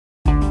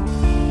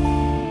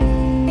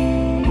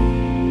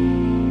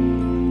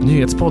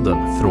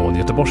Nyhetspodden från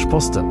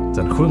Göteborgs-Posten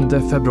den 7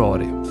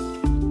 februari.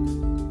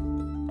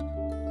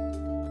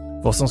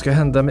 Vad som ska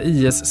hända med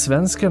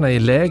IS-svenskarna i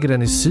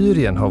lägren i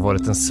Syrien har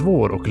varit en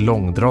svår och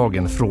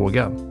långdragen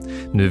fråga.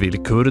 Nu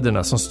vill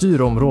kurderna som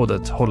styr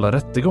området hålla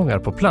rättegångar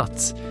på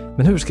plats.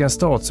 Men hur ska en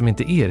stat som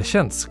inte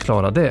erkänts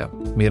klara det?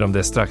 Mer om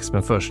det strax,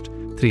 men först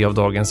 3 av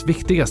dagens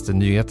viktigaste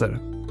nyheter.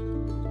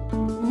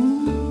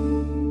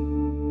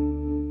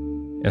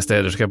 En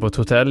städerska på ett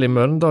hotell i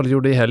Mölndal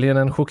gjorde i helgen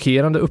en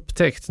chockerande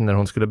upptäckt när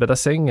hon skulle bädda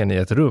sängen i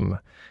ett rum.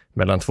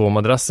 Mellan 2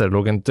 madrasser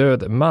låg en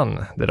död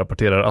man, det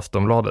rapporterar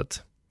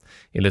Aftonbladet.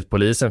 Enligt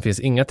polisen finns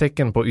inga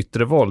tecken på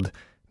yttre våld,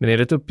 men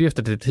enligt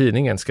uppgifter till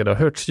tidningen ska det ha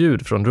hörts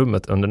ljud från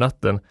rummet under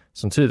natten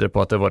som tyder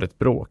på att det var ett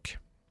bråk.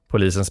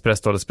 Polisens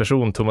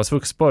presstalesperson Thomas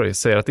Wuxborg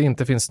säger att det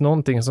inte finns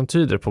någonting som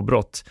tyder på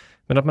brott,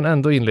 men att man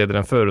ändå inleder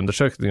en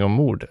förundersökning om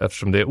mord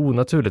eftersom det är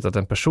onaturligt att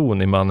en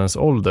person i mannens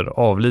ålder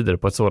avlider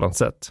på ett sådant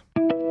sätt.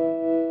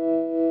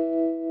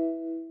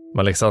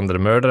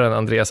 Alexandermördaren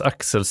Andreas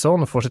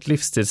Axelsson får sitt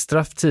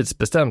livstidsstraff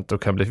tidsbestämt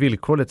och kan bli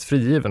villkorligt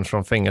frigiven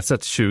från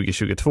fängelset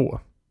 2022.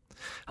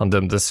 Han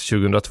dömdes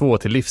 2002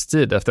 till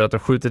livstid efter att ha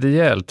skjutit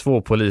ihjäl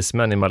 2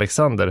 polismän i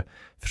Alexander,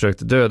 försökt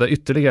döda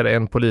ytterligare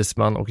en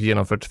polisman och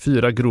genomfört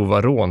 4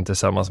 grova rån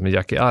tillsammans med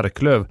Jackie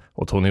Arklöv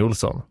och Tony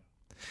Olsson.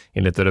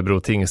 Enligt Örebro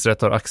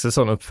tingsrätt har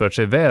Axelsson uppfört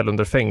sig väl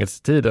under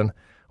fängelsetiden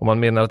och man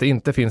menar att det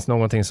inte finns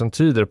någonting som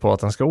tyder på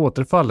att han ska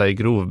återfalla i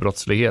grov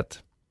brottslighet.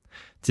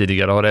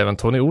 Tidigare har även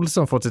Tony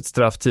Olsson fått sitt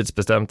straff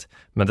tidsbestämt,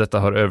 men detta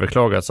har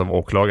överklagats av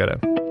åklagare.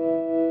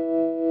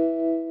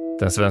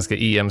 Den svenska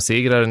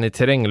EM-segraren i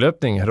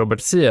terränglöpning,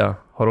 Robert Sia,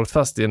 har åkt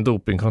fast i en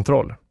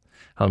dopingkontroll.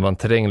 Han vann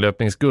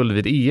terränglöpningsguld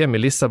vid EM i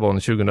Lissabon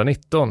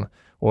 2019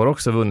 och har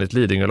också vunnit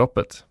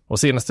Lidingöloppet. Och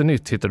senaste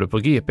nytt hittar du på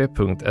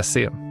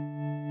gp.se.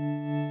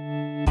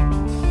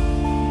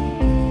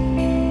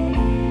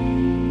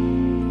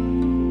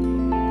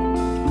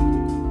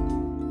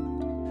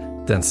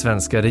 Den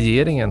svenska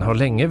regeringen har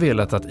länge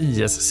velat att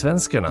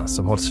IS-svenskarna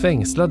som hålls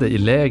fängslade i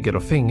läger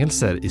och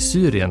fängelser i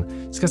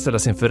Syrien ska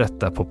ställas inför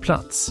rätta på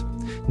plats.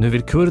 Nu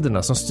vill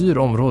kurderna som styr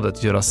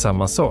området göra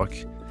samma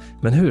sak.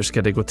 Men hur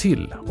ska det gå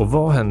till och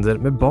vad händer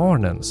med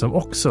barnen som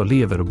också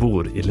lever och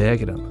bor i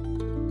lägren?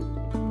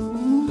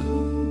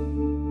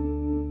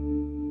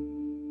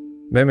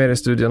 Med mig i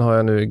studion har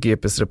jag nu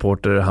GPs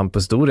reporter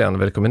Hampus Dorian.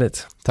 Välkommen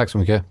hit. Tack så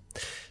mycket.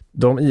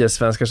 De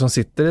IS-svenskar som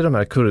sitter i de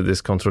här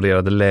kurdisk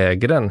kontrollerade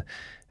lägren,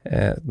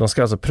 de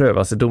ska alltså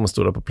prövas i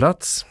domstolar på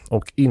plats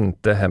och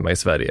inte hemma i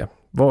Sverige.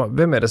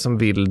 Vem är det som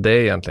vill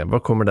det egentligen? Var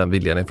kommer den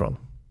viljan ifrån?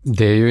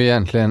 Det är ju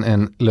egentligen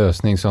en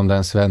lösning som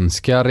den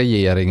svenska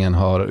regeringen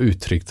har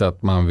uttryckt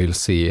att man vill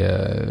se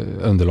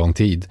under lång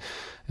tid.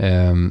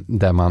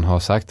 Där man har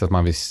sagt att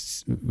man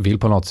vill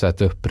på något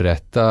sätt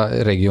upprätta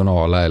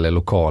regionala eller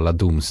lokala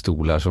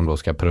domstolar som då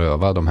ska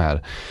pröva de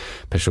här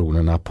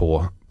personerna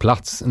på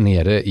plats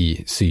nere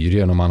i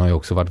Syrien. Och man har ju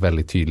också varit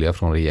väldigt tydliga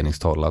från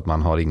regeringshåll att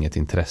man har inget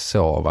intresse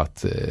av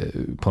att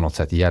på något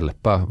sätt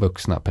hjälpa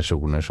vuxna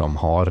personer som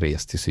har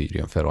rest till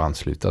Syrien för att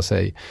ansluta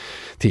sig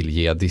till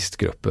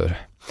jihadistgrupper.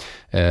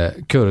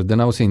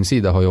 Kurderna å sin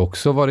sida har ju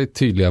också varit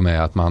tydliga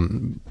med att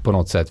man på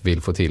något sätt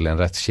vill få till en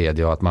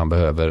rättskedja och att man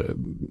behöver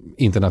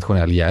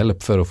internationell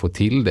hjälp för att få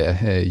till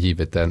det,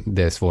 givet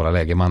det svåra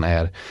läge man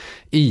är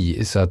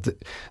i. Så att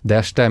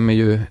där stämmer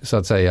ju så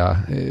att säga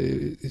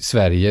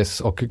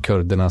Sveriges och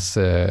kurdernas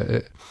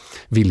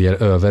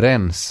viljor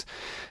överens.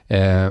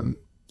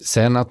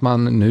 Sen att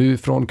man nu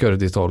från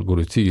kurdiskt håll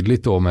går ut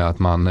tydligt då med att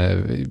man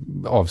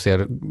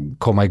avser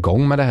komma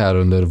igång med det här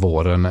under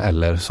våren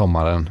eller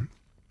sommaren.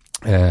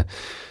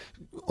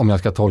 Om jag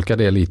ska tolka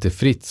det lite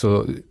fritt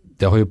så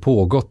det har ju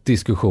pågått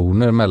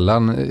diskussioner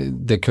mellan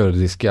det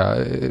kurdiska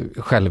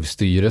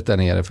självstyret där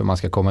nere, för man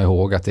ska komma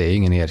ihåg att det är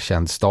ingen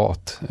erkänd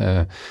stat,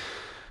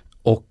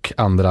 och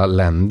andra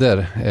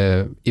länder.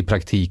 I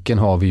praktiken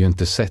har vi ju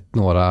inte sett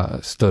några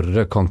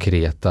större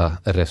konkreta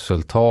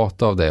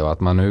resultat av det, och att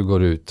man nu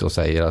går ut och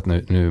säger att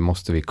nu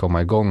måste vi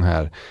komma igång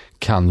här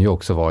kan ju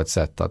också vara ett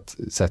sätt att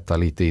sätta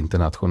lite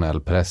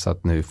internationell press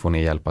att nu får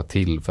ni hjälpa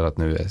till för att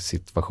nu är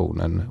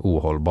situationen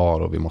ohållbar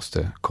och vi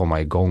måste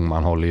komma igång.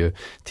 Man håller ju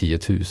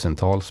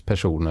 10,000-tals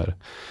personer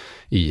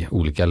i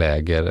olika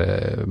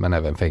läger men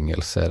även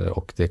fängelser,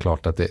 och det är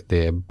klart att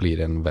det blir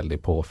en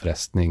väldig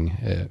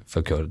påfrestning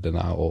för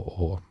kurderna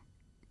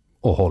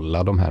och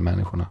hålla de här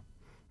människorna.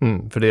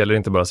 För det gäller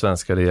inte bara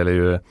svenskar, det gäller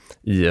ju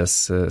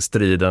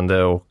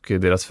IS-stridande och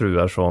deras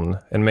fruar från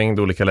en mängd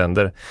olika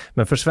länder.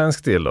 Men för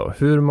svensk del då,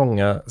 hur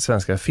många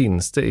svenskar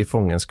finns det i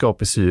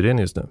fångenskap i Syrien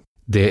just nu?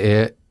 Det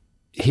är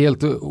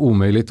helt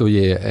omöjligt att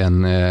ge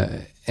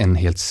en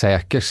helt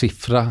säker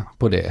siffra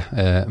på det,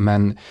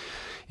 men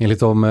enligt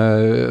de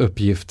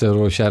uppgifter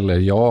och källor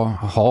jag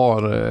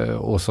har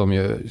och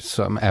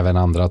som även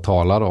andra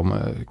talar om,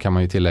 kan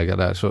man ju tillägga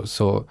där,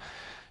 så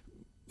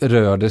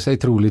rör det sig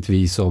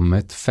troligtvis om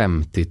ett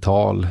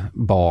 50-tal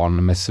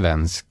barn med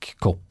svensk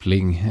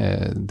koppling,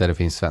 där det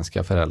finns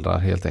svenska föräldrar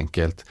helt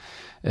enkelt.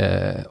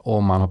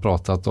 Och man har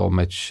pratat om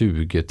ett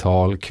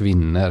 20-tal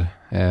kvinnor.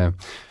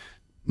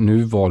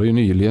 nu var det ju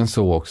nyligen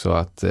så också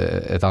att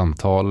ett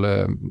antal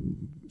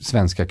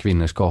svenska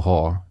kvinnor ska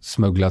ha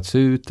smugglats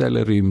ut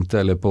eller rymt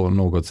eller på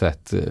något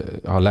sätt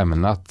har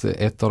lämnat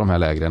ett av de här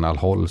lägren,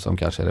 Al-Hol, som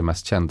kanske är det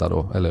mest kända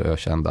då, eller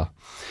ökända.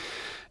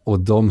 Och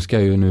de ska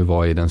ju nu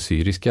vara i den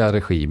syriska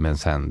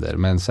regimens händer.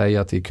 Men säg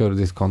att i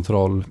kurdisk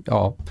kontroll,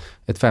 ja,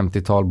 ett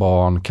 50-tal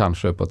barn,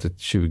 kanske uppåt ett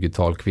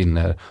 20-tal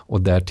kvinnor.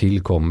 Och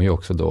därtill kommer ju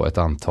också då ett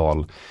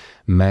antal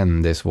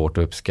män. Det är svårt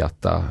att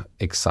uppskatta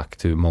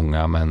exakt hur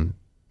många, men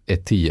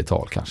ett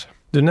 10-tal kanske.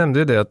 Du nämnde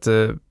ju det att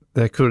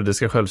det här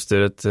kurdiska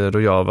självstyret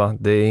Rojava,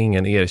 det är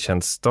ingen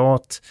erkänd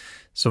stat.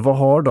 Så vad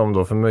har de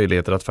då för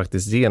möjligheter att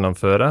faktiskt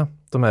genomföra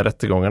de här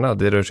rättegångarna?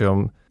 Det rör sig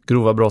om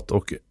grova brott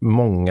och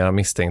många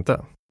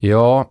misstänkta.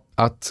 Ja,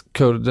 att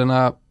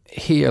kurderna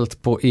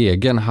helt på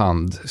egen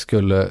hand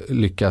skulle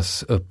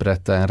lyckas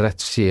upprätta en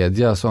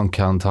rättskedja som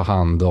kan ta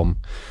hand om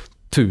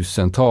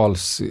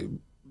tusentals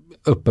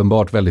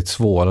uppenbart väldigt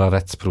svåra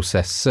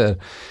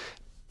rättsprocesser,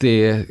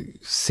 det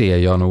ser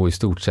jag nog i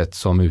stort sett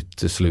som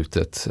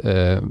uteslutet.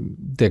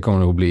 Det kommer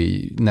nog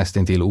bli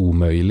nästintill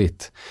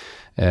omöjligt.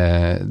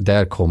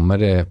 Där kommer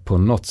det på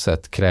något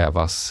sätt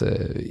krävas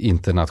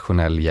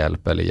internationell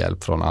hjälp eller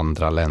hjälp från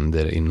andra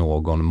länder i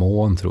någon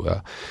mån, tror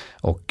jag.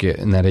 Och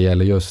när det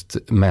gäller just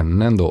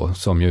männen då,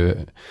 som ju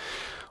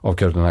av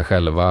kurderna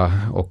själva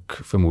och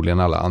förmodligen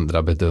alla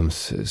andra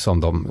bedöms som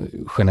de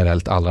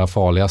generellt allra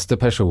farligaste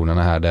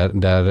personerna här,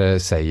 där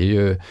säger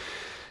ju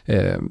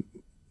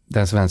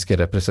den svenska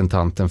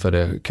representanten för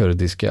det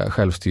kurdiska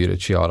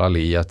självstyret, Shiar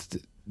Ali, att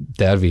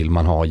där vill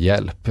man ha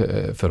hjälp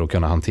för att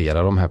kunna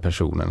hantera de här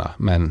personerna.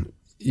 Men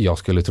jag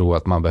skulle tro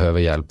att man behöver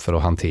hjälp för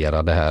att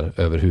hantera det här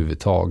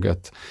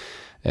överhuvudtaget.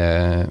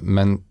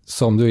 Men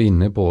som du är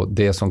inne på,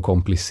 det som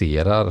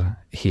komplicerar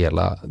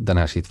hela den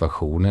här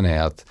situationen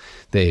är att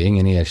det är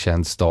ingen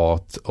erkänd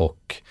stat,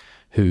 och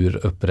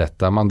hur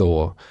upprättar man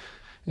då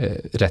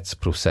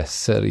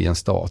rättsprocesser i en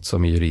stat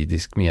som i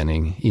juridisk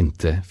mening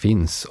inte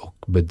finns, och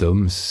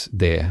bedöms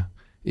det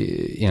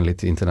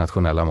enligt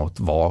internationella mått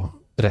vara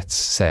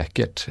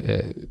rättssäkert.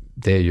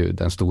 Det är ju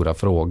den stora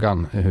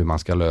frågan, hur man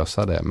ska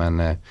lösa det. Men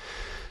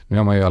nu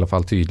är man ju i alla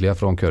fall tydliga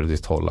från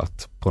kurdiskt håll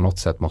att på något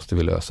sätt måste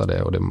vi lösa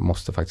det, och det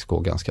måste faktiskt gå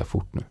ganska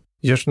fort nu.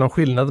 Görs någon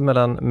skillnad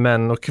mellan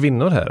män och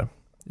kvinnor här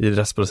i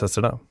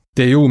rättsprocesserna?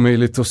 Det är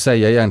omöjligt att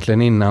säga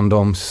egentligen innan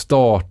de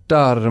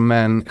startar,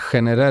 men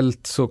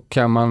generellt så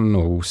kan man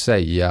nog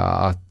säga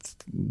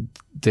att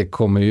det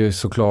kommer ju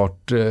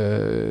såklart,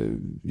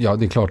 ja,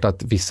 det är klart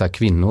att vissa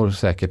kvinnor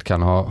säkert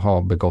kan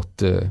ha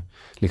begått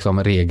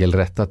liksom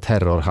regelrätta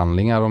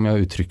terrorhandlingar, om jag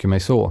uttrycker mig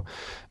så.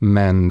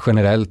 Men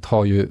generellt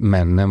har ju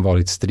männen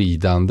varit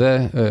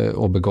stridande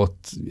och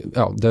begått,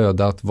 ja,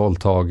 dödat,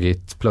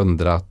 våldtagit,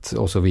 plundrat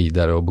och så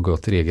vidare, och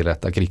begått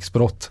regelrätta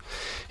krigsbrott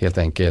helt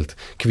enkelt.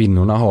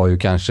 Kvinnorna har ju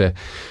kanske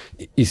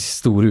i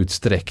stor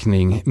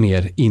utsträckning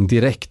mer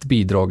indirekt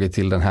bidragit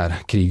till den här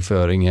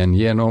krigföringen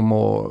genom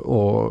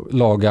att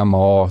laga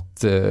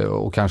mat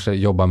och kanske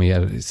jobba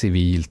mer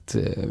civilt,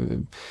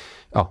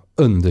 ja,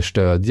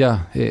 understödja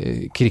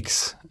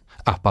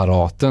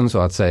krigsapparaten så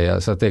att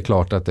säga. Så att det är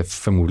klart att det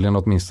förmodligen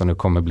åtminstone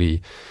kommer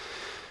bli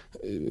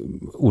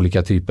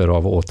olika typer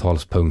av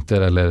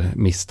åtalspunkter eller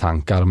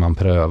misstankar man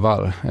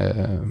prövar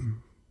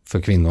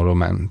för kvinnor och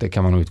män. Det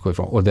kan man nog utgå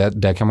ifrån. Och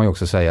där kan man ju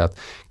också säga att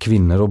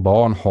kvinnor och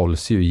barn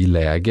hålls ju i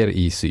läger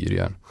i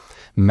Syrien.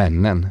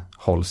 Männen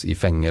hålls i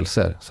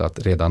fängelser. Så att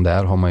redan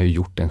där har man ju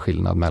gjort en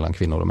skillnad mellan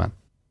kvinnor och män.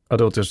 Ja,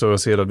 det återstår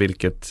att se då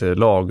vilket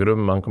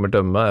lagrum man kommer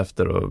döma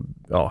efter och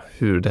ja,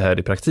 hur det här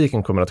i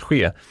praktiken kommer att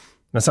ske.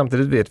 Men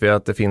samtidigt vet vi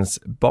att det finns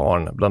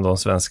barn bland de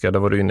svenskar, det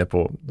var du inne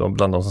på,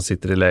 bland de som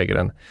sitter i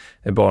lägren.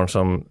 Är barn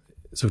som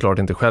såklart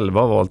inte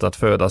själva har valt att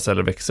födas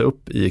eller växa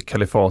upp i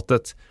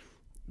kalifatet.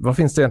 Vad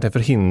finns det egentligen för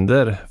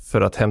hinder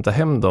för att hämta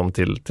hem dem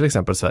till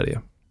exempel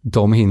Sverige?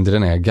 De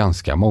hindren är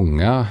ganska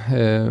många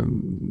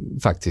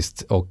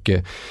faktiskt, och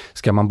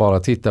ska man bara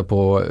titta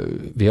på,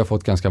 vi har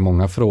fått ganska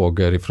många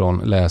frågor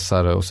ifrån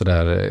läsare och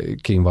sådär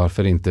kring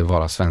varför inte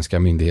våra svenska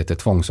myndigheter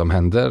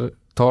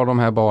tvångsomhändertar de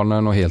här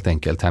barnen och helt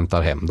enkelt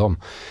hämtar hem dem.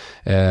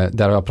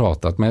 Där har jag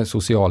pratat med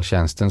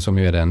socialtjänsten, som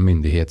ju är den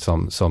myndighet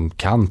som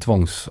kan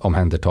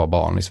tvångsomhänderta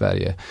barn i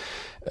Sverige,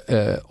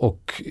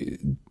 och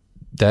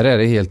där är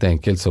det helt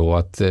enkelt så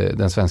att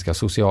den svenska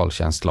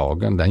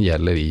socialtjänstlagen, den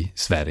gäller i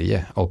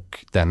Sverige,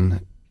 och den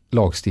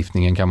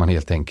lagstiftningen kan man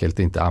helt enkelt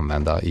inte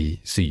använda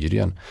i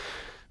Syrien.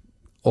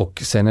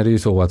 Och sen är det ju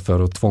så att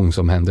för att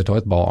tvångsomhänderta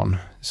ett barn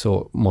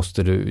så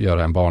måste du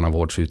göra en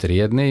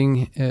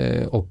barnavårdsutredning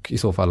och i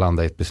så fall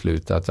landa i ett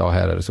beslut att ja,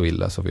 här är det så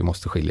illa så vi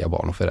måste skilja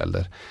barn och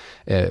förälder.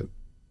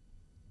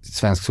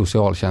 Svensk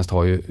socialtjänst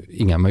har ju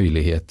inga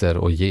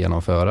möjligheter att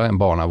genomföra en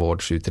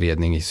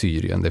barnavårdsutredning i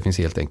Syrien. Det finns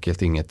helt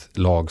enkelt inget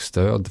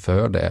lagstöd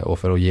för det, och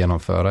för att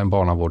genomföra en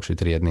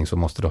barnavårdsutredning så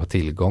måste du ha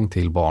tillgång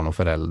till barn och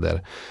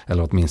förälder,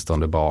 eller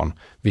åtminstone barn,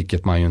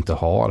 vilket man ju inte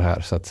har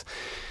här. Så att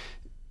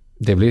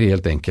det blir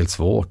helt enkelt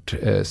svårt.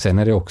 Sen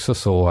är det också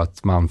så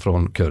att man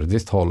från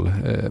kurdiskt håll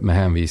med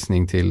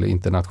hänvisning till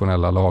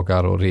internationella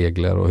lagar och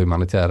regler och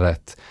humanitär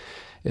rätt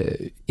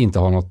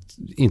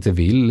inte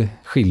vill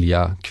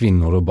skilja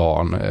kvinnor och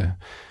barn.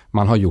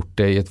 Man har gjort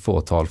det i ett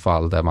fåtal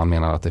fall där man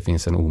menar att det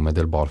finns en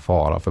omedelbar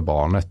fara för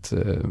barnet.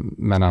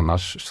 Men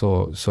annars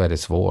så är det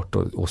svårt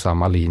och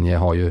samma linje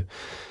har ju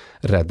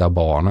Rädda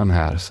Barnen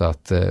här, så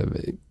att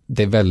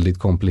det är väldigt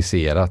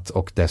komplicerat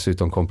och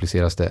dessutom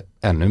kompliceras det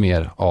ännu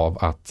mer av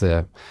att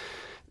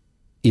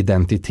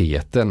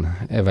identiteten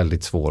är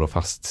väldigt svår att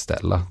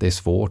fastställa. Det är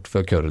svårt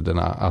för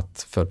kurderna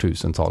att för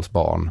tusentals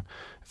barn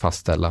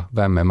fastställa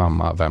vem är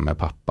mamma, vem är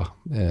pappa.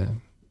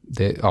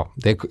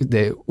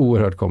 Det är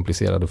oerhört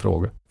komplicerade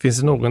frågor. Finns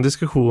det någon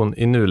diskussion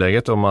i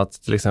nuläget om att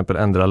till exempel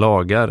ändra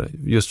lagar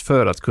just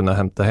för att kunna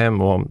hämta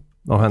hem och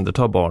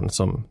omhänderta barn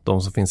som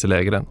de som finns i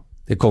lägren?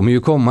 Det kommer ju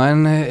komma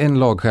en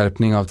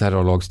lagskärpning av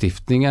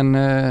terrorlagstiftningen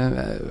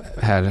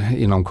här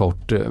inom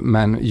kort,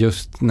 men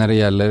just när det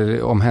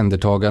gäller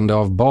omhändertagande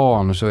av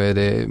barn så är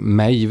det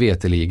mig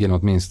veteligen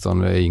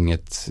åtminstone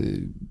inget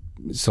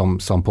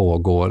som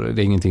pågår.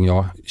 Det är ingenting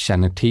jag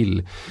känner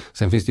till.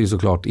 Sen finns det ju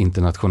såklart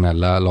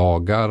internationella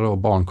lagar och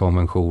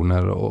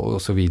barnkonventioner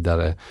och så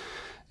vidare.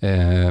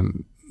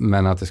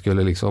 Men att det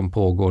skulle liksom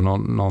pågå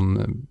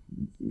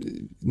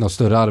något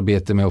större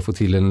arbete med att få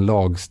till en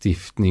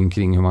lagstiftning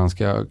kring hur man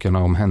ska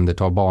kunna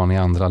omhänderta barn i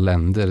andra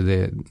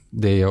länder,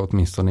 det är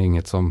åtminstone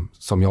inget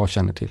som jag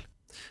känner till.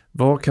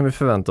 Vad kan vi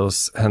förvänta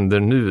oss händer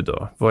nu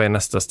då? Vad är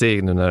nästa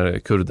steg nu när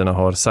kurderna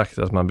har sagt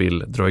att man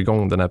vill dra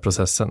igång den här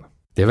processen?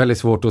 Det är väldigt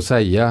svårt att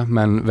säga,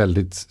 men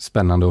väldigt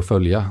spännande att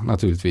följa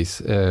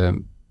naturligtvis.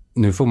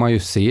 Nu får man ju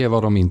se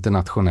vad de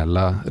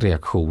internationella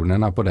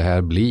reaktionerna på det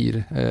här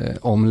blir.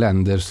 Om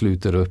länder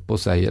sluter upp och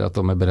säger att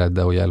de är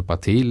beredda att hjälpa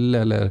till,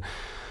 eller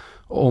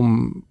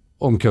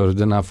om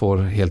kurderna får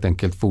helt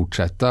enkelt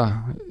fortsätta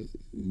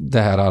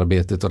det här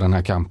arbetet och den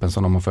här kampen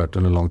som de har fört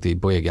under lång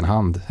tid på egen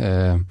hand.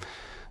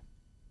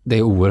 Det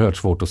är oerhört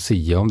svårt att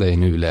säga om det i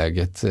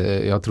nuläget.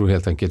 Jag tror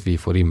helt enkelt vi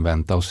får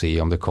invänta och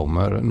se om det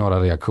kommer några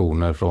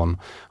reaktioner från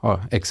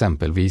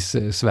exempelvis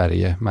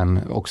Sverige, men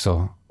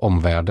också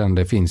omvärlden.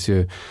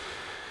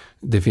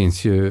 Det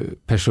finns ju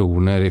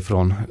personer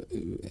ifrån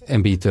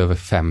en bit över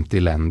 50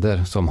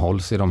 länder som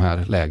hålls i de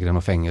här lägren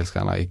och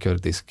fängelserna i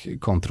kurdisk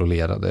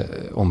kontrollerade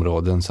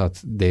områden, så att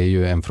det är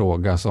ju en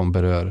fråga som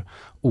berör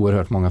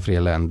oerhört många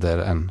fler länder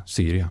än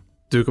Syrien.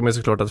 Du kommer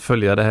såklart att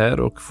följa det här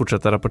och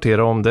fortsätta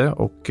rapportera om det,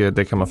 och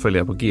det kan man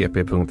följa på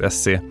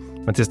gp.se.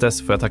 Men tills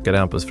dess får jag tacka dig,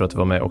 Hampus, för att du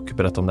var med och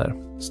berättade om det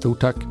här. Stort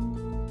tack!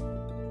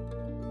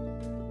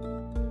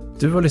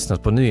 Du har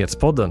lyssnat på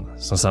Nyhetspodden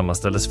som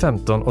sammanställdes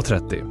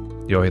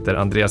 15:30. Jag heter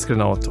Andreas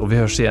Granat och vi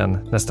hörs igen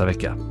nästa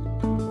vecka.